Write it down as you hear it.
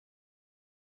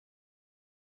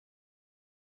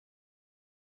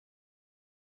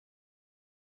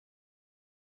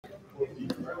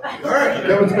All right,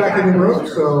 Kevin's back in the room,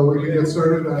 so we can get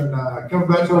started. And Kevin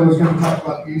Batchelder is going to talk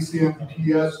about the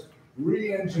ECMPS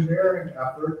Reengineering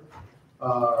effort.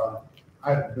 I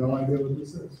have no idea what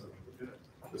this is. So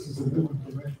this is a new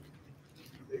information.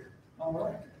 All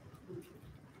right.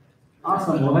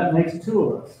 Awesome. Well, that makes two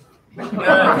of us.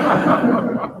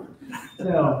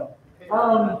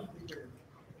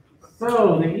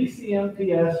 So the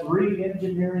ECMPS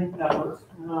Reengineering effort.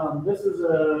 This is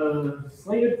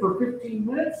slated for 15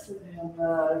 minutes, and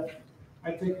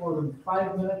I take more than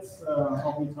 5 minutes.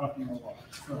 I'll be talking a lot.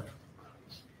 So.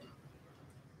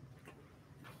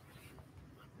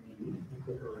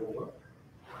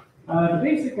 The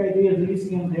basic idea of the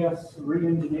ECMPS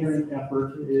Reengineering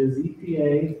effort is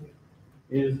EPA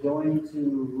is going to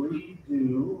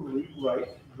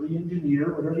rewrite,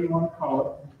 re-engineer, whatever you want to call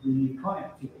it, the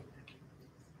client tool.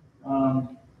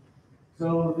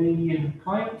 So the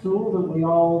client tool that we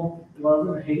all love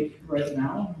and hate right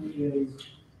now is,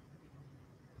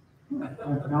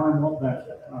 now I'm not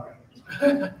that, all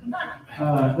right.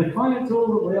 The client tool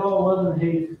that we all love and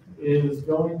hate is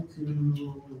going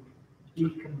to be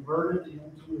converted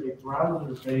into a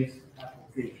browser-based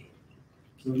application.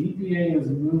 So EPA is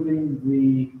moving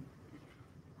the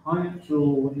client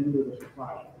tool into the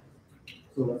cloud.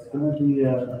 So it's going to be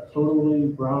a totally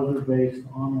browser-based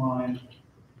online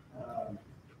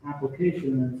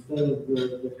application instead of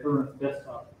the current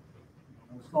desktop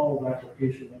installed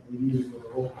application that we use with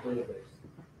our old database.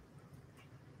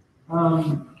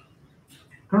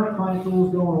 Current client tool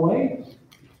is going away.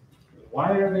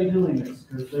 Why are they doing this?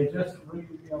 Because they just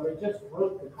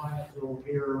wrote the client tool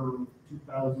here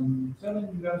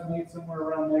 2007, 2008, somewhere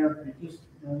around there.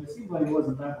 It seems like it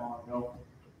wasn't that long ago.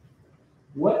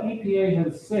 What EPA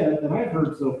has said that I've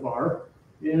heard so far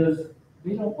is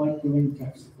they don't like doing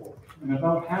tech support. And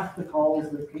about half the calls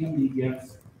that Candy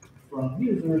gets from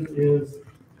users is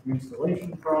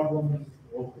installation problems,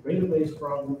 local database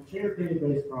problems, shared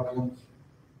database problems.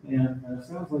 And it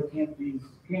sounds like Candy's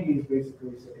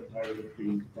basically sick and tired of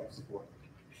being tech support.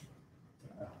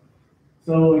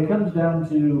 So it comes down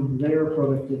to their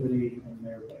productivity and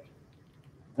their budget.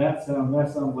 That sounds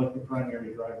like the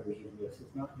primary drivers of this.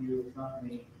 It's not you, it's not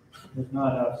me, it's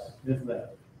not us, it's them.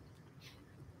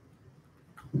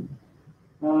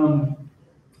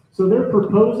 So they're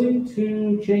proposing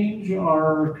to change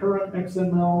our current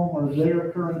XML or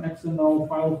their current XML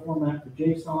file format to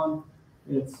JSON.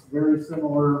 It's very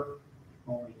similar,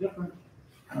 only different.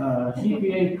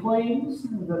 EPA claims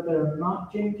that they're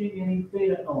not changing any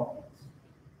data elements.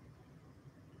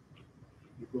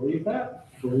 You believe that?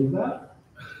 Believe that?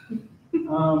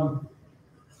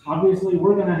 Obviously,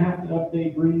 we're going to have to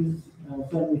update Breeze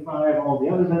 75. All the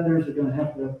other vendors are going to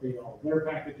have to update all of their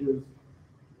packages.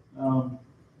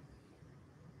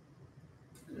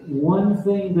 One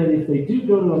thing that if they do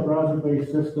go to a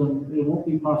browser-based system, it won't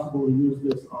be possible to use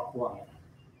this offline.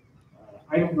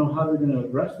 I don't know how they're going to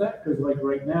address that because, like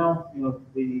right now,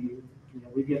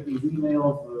 we get these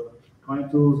emails. The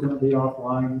client tool is going to be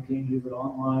offline. You can't use it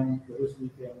online for this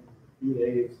weekend, a few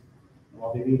days,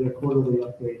 while they do their quarterly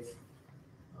updates.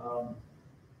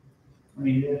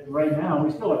 Right now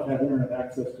we still have to have internet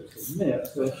access to submit,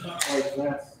 so it's not like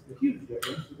that's a huge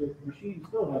difference. The machine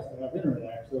still has to have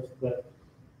internet access, but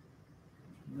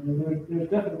there's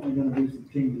definitely going to be some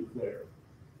changes there.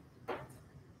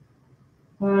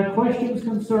 Questions,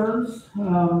 concerns.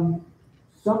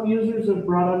 Some users have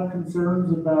brought up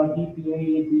concerns about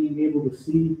EPA being able to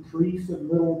see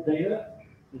pre-submittal data.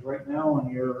 Because right now on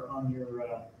your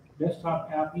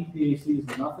desktop app, EPA sees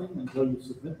nothing until you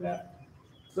submit that.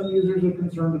 Some users are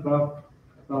concerned about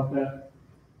that.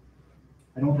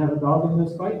 I don't have a dog in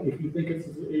this fight. If you think it's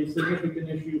a significant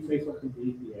issue, say something to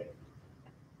EPA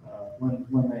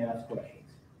when they ask questions.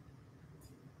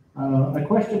 A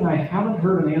question I haven't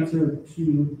heard an answer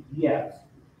to yet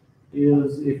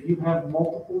is if you have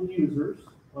multiple users,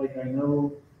 like I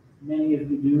know many of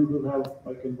you do who have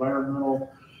like environmental,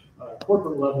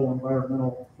 corporate level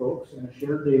environmental folks in a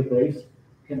shared database,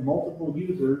 can multiple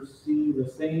users see the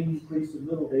same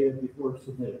pre-submittal data before it's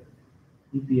submitted?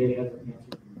 EPA hasn't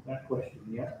answered that question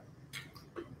yet.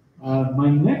 My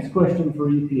next question for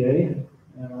EPA,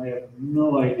 and I have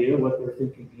no idea what they're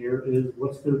thinking here, is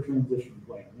what's their transition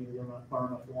plan? Maybe they're not far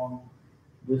enough along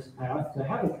this path to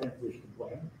have a transition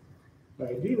plan. But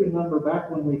I do remember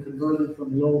back when we converted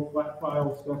from the old flat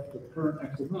file stuff to the current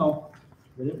XML,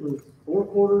 that it was 4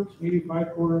 quarters, maybe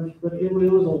 5 quarters, but it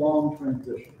was a long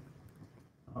transition.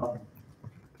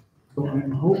 So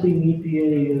I'm hoping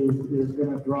EPA is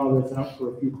going to draw this out for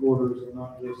a few quarters and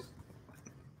not just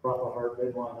drop a hard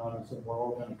deadline on us and we're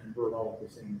all going to convert all at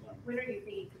the same time. When are you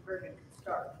thinking conversion could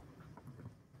start?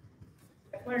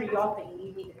 When are y'all thinking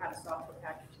you need to have a software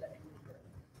package that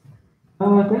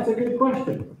That's a good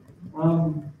question.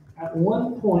 At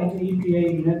one point, the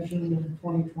EPA mentioned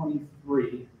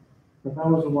 2023, but that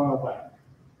was a while back.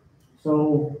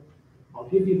 So I'll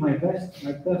give you my best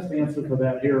answer for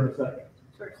that here in a second.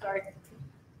 Sure, sorry.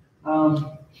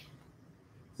 So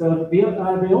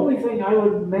the only thing I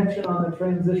would mention on the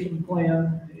transition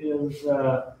plan is,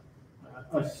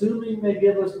 assuming they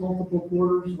give us multiple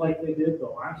quarters like they did the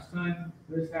last time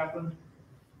this happened,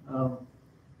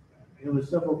 it was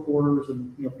several quarters,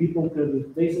 and people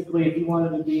could basically, if you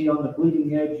wanted to be on the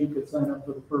bleeding edge, you could sign up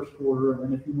for the first quarter, and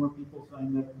then a few more people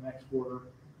signed up the next quarter,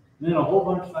 and then a whole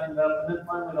bunch signed up, and then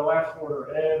finally the last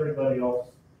quarter, everybody else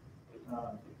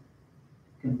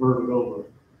converted over.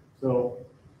 So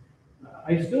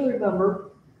I still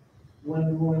remember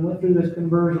when we went through this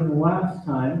conversion last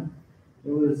time.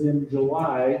 It was in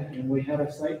July, and we had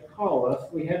a site call us.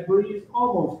 We had Breeze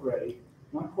almost ready,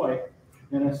 not quite.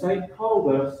 And a site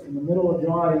called us in the middle of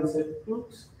July and said,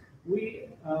 oops, we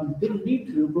didn't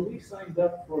need to, but we signed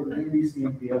up for the new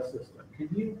ECMPS system. Can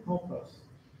you help us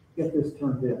get this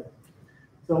turned in?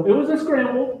 So it was a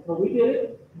scramble, but we did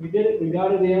it. We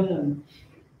got it in, and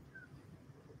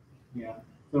yeah.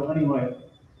 So anyway,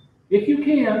 if you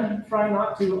can, try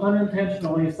not to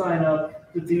unintentionally sign up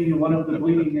to be one of the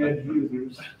bleeding edge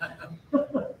users.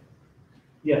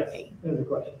 Yes, there's a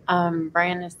question.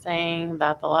 Brian is saying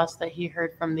that the last that he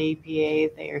heard from the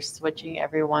EPA, they are switching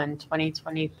everyone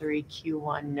 2023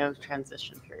 Q1 no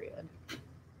transition period.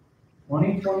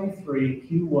 2023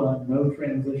 Q1 no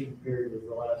transition period is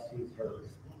the last he's heard.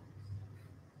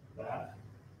 That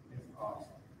is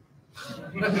awesome.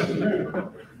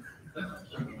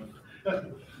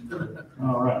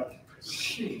 All right.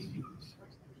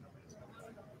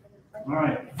 All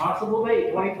right. Possible date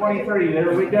 2023.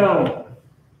 There we go.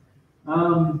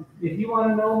 If you want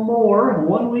to know more,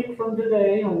 1 week from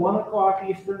today, at 1 o'clock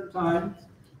Eastern time,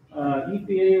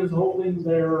 EPA is holding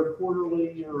their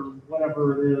quarterly or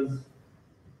whatever it is.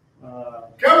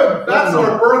 Kevin, that's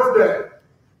our birthday.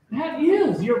 That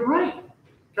is, you're right.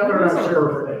 Kevin, It is that's our your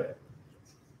birthday.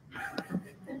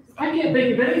 I can't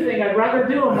think of anything I'd rather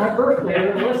do on my birthday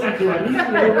than listen to an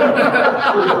EPA.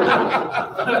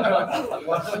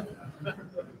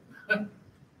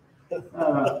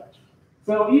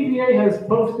 So EPA has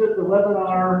posted the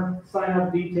webinar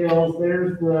sign-up details.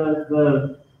 There's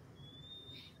the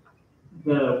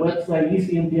website,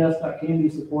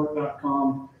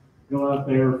 ecmps.candysupport.com. Go out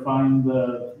there, find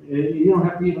you don't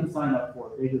have to even sign up for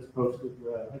it. They just posted,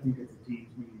 I think it's a Teams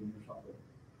meeting or something.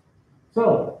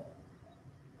 So,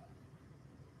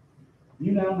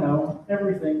 you now know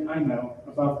everything I know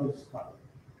about this topic.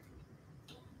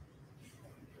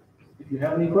 If you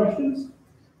have any questions,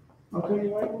 I'll tell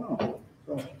you right now.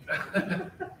 So,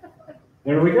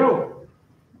 there we go.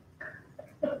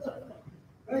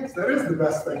 Thanks. That is the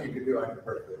best thing you could do on your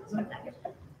birthday. I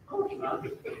already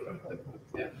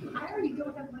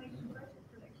don't have money to budget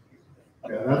for next year.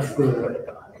 Yeah, that's the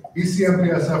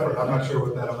ECMPS effort. I'm not sure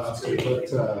what that amounts to, but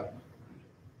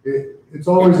it's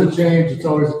always a change. It's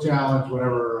always a challenge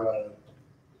whenever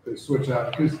they switch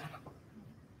out, because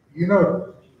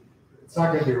it's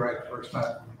not going to be right the first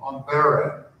time on their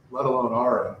end, let alone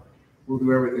our end. We'll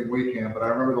do everything we can, but I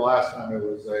remember the last time there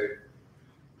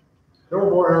were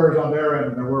more errors on their end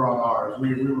than there were on ours.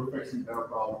 We were fixing their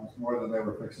problems more than they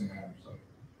were fixing ours. So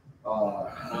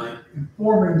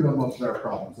informing them of their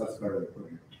problems, that's better than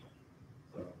putting it.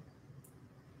 So,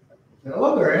 I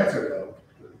love their answer though.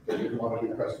 They didn't want to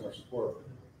do customer support.